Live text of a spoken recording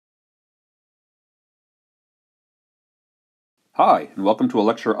Hi, and welcome to a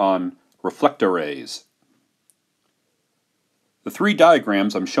lecture on reflectarrays. The three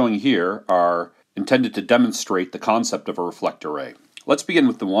diagrams I'm showing here are intended to demonstrate the concept of a reflector array. Let's begin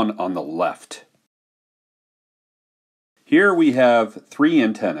with the one on the left. Here we have three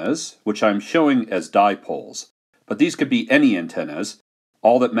antennas, which I'm showing as dipoles, but these could be any antennas.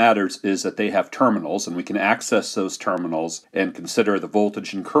 All that matters is that they have terminals, and we can access those terminals and consider the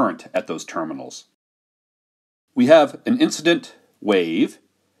voltage and current at those terminals. We have an incident wave,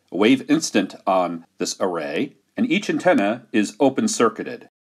 a wave incident on this array, and each antenna is open-circuited.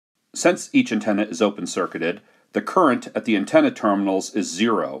 Since each antenna is open-circuited, the current at the antenna terminals is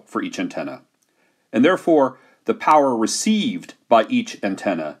 0 for each antenna, and therefore the power received by each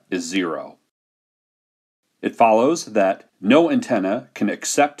antenna is 0. It follows that no antenna can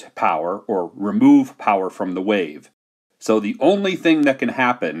accept power or remove power from the wave. So the only thing that can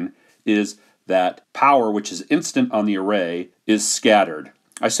happen is that power which is incident on the array is scattered.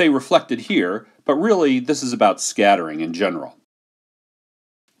 I say reflected here, but really this is about scattering in general.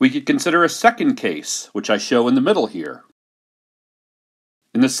 We could consider a second case, which I show in the middle here.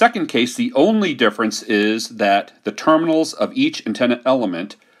 In the second case, the only difference is that the terminals of each antenna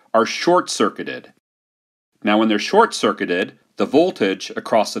element are short-circuited. Now when they're short-circuited, the voltage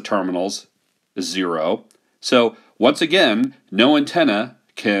across the terminals is 0. So once again, no antenna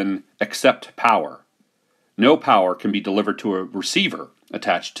can accept power. No power can be delivered to a receiver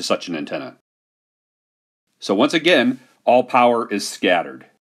attached to such an antenna. So once again, all power is scattered.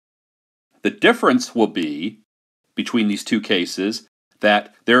 The difference will be, between these two cases,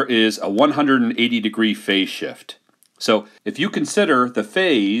 that there is a 180-degree phase shift. So if you consider the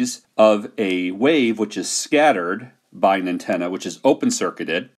phase of a wave which is scattered by an antenna which is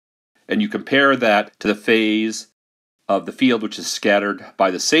open-circuited, and you compare that to the phase of the field which is scattered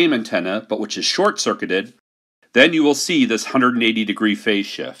by the same antenna but which is short-circuited, then you will see this 180-degree phase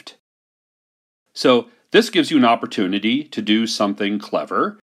shift. So this gives you an opportunity to do something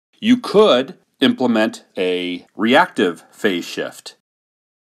clever. You could implement a reactive phase shift.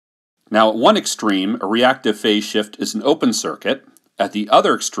 Now at one extreme, a reactive phase shift is an open circuit. At the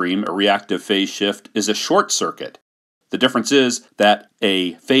other extreme, a reactive phase shift is a short circuit. The difference is that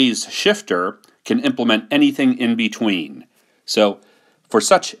a phase shifter can implement anything in between. So for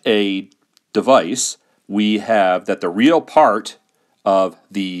such a device, we have that the real part of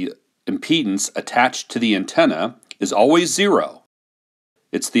the impedance attached to the antenna is always 0.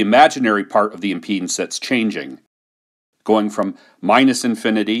 It's the imaginary part of the impedance that's changing, going from minus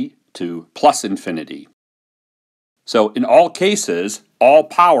infinity to plus infinity. So in all cases, all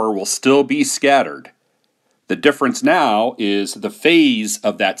power will still be scattered. The difference now is the phase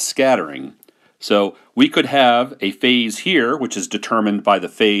of that scattering. So we could have a phase here, which is determined by the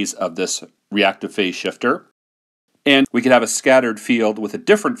phase of this reactive phase shifter, and we could have a scattered field with a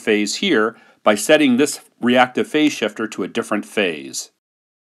different phase here by setting this reactive phase shifter to a different phase.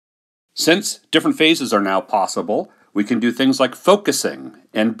 Since different phases are now possible, we can do things like focusing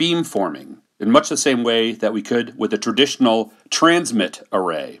and beamforming in much the same way that we could with a traditional transmit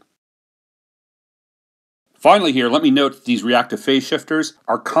array. Finally here, let me note that these reactive phase shifters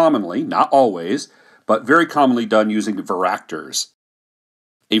are commonly, not always, but very commonly done using varactors.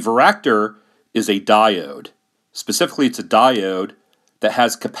 A varactor is a diode. Specifically, it's a diode that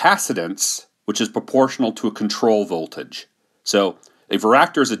has capacitance, which is proportional to a control voltage. So a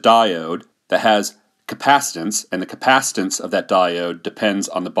varactor is a diode that has capacitance, and the capacitance of that diode depends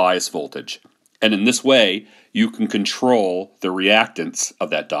on the bias voltage. And in this way, you can control the reactance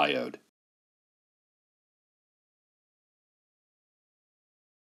of that diode.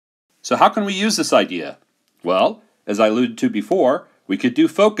 So how can we use this idea? Well, as I alluded to before, we could do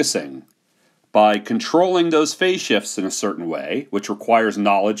focusing. By controlling those phase shifts in a certain way, which requires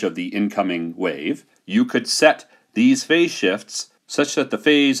knowledge of the incoming wave, you could set these phase shifts such that the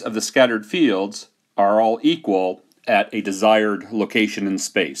phase of the scattered fields are all equal at a desired location in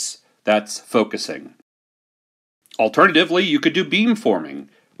space. That's focusing. Alternatively, you could do beamforming,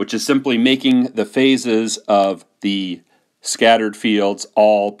 which is simply making the phases of the scattered fields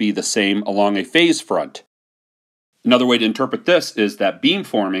all be the same along a phase front. Another way to interpret this is that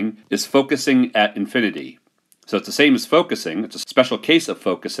beamforming is focusing at infinity. So it's the same as focusing. It's a special case of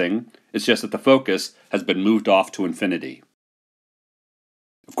focusing. It's just that the focus has been moved off to infinity.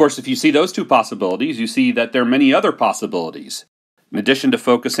 Of course, if you see those two possibilities, you see that there are many other possibilities. In addition to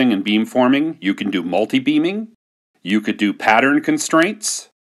focusing and beamforming, you can do multi-beaming. You could do pattern constraints.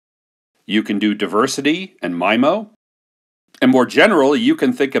 You can do diversity and MIMO. And more generally, you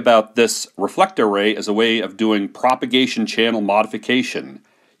can think about this reflector array as a way of doing propagation channel modification.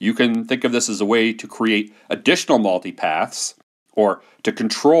 You can think of this as a way to create additional multipaths or to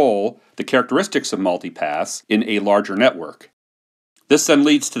control the characteristics of multipaths in a larger network. This then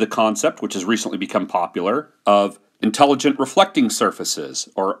leads to the concept, which has recently become popular, of intelligent reflecting surfaces,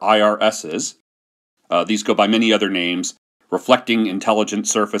 or IRSs. These go by many other names: reflecting intelligent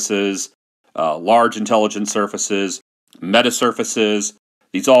surfaces, large intelligent surfaces, metasurfaces.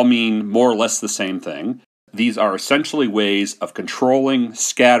 These all mean more or less the same thing. These are essentially ways of controlling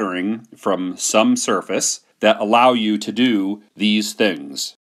scattering from some surface that allow you to do these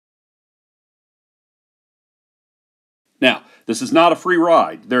things. Now, this is not a free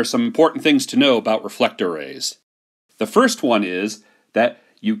ride. There are some important things to know about reflectarrays. The first one is that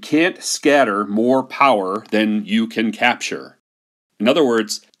you can't scatter more power than you can capture. In other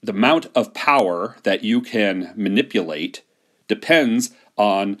words, the amount of power that you can manipulate depends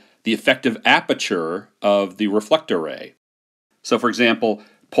on the effective aperture of the reflectarray. So, for example,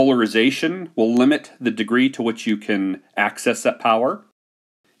 polarization will limit the degree to which you can access that power.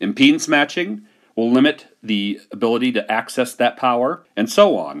 Impedance matching will limit the ability to access that power, and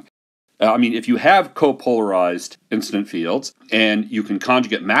so on. If you have copolarized incident fields and you can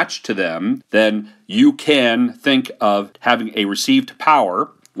conjugate match to them, then you can think of having a received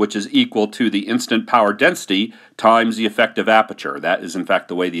power which is equal to the incident power density times the effective aperture. That is, in fact,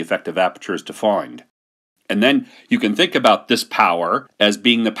 the way the effective aperture is defined. And then you can think about this power as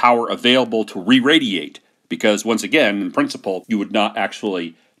being the power available to re-radiate, because once again, in principle, you would not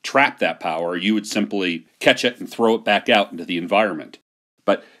actually trap that power. You would simply catch it and throw it back out into the environment.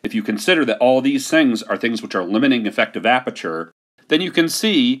 But if you consider that all these things are things which are limiting effective aperture, then you can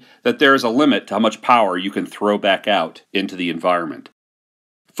see that there is a limit to how much power you can throw back out into the environment.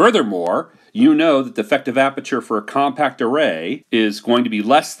 Furthermore, you know that the effective aperture for a compact array is going to be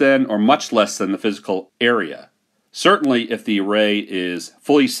less than or much less than the physical area. Certainly, if the array is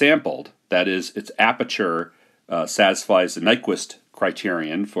fully sampled, that is, its aperture satisfies the Nyquist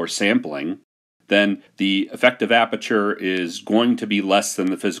criterion for sampling, then the effective aperture is going to be less than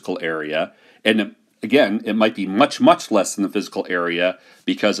the physical area. And again, it might be much, much less than the physical area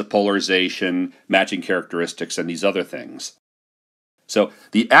because of polarization, matching characteristics, and these other things. So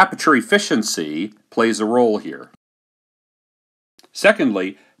the aperture efficiency plays a role here.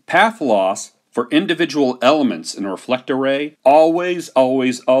 Secondly, path loss for individual elements in a reflectarray always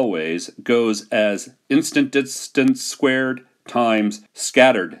goes as incident distance squared times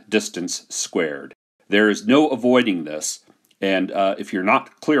scattered distance squared. There is no avoiding this, and if you're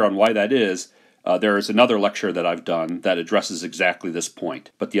not clear on why that is, there is another lecture that I've done that addresses exactly this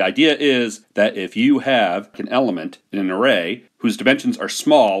point. But the idea is that if you have an element in an array whose dimensions are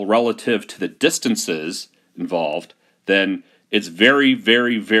small relative to the distances involved, then it's very,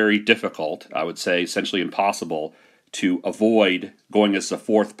 very, very difficult, I would say essentially impossible, to avoid going as the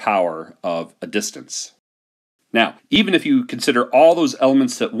fourth power of a distance. Now, even if you consider all those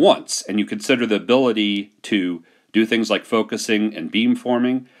elements at once, and you consider the ability to do things like focusing and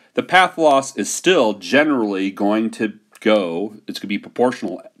beamforming, the path loss is still generally going to go, it's going to be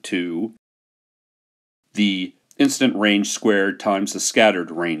proportional to the incident range squared times the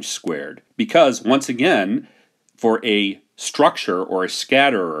scattered range squared. Because, once again, for a structure or a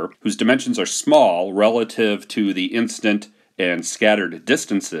scatterer whose dimensions are small relative to the incident and scattered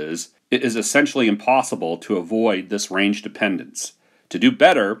distances, it is essentially impossible to avoid this range dependence. To do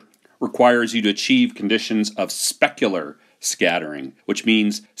better requires you to achieve conditions of specular scattering, which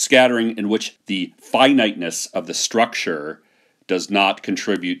means scattering in which the finiteness of the structure does not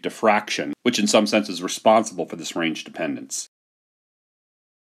contribute diffraction, which in some sense is responsible for this range dependence.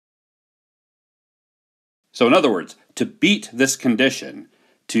 So in other words, to beat this condition,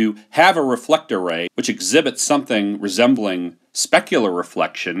 to have a reflectarray which exhibits something resembling specular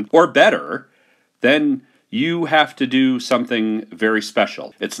reflection, or better, then you have to do something very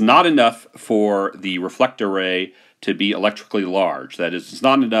special. It's not enough for the reflectarray to be electrically large. That is, it's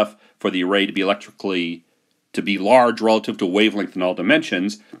not enough for the array to be large relative to wavelength in all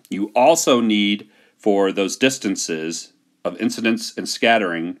dimensions. You also need for those distances of incidence and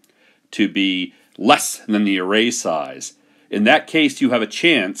scattering to be less than the array size. In that case, you have a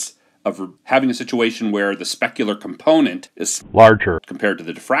chance of having a situation where the specular component is larger compared to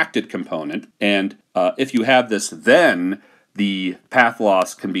the diffracted component, and if you have this, then the path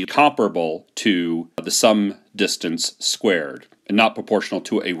loss can be comparable to the sum distance squared, and not proportional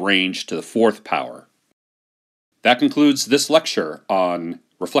to a range to the fourth power. That concludes this lecture on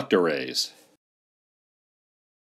reflectarrays.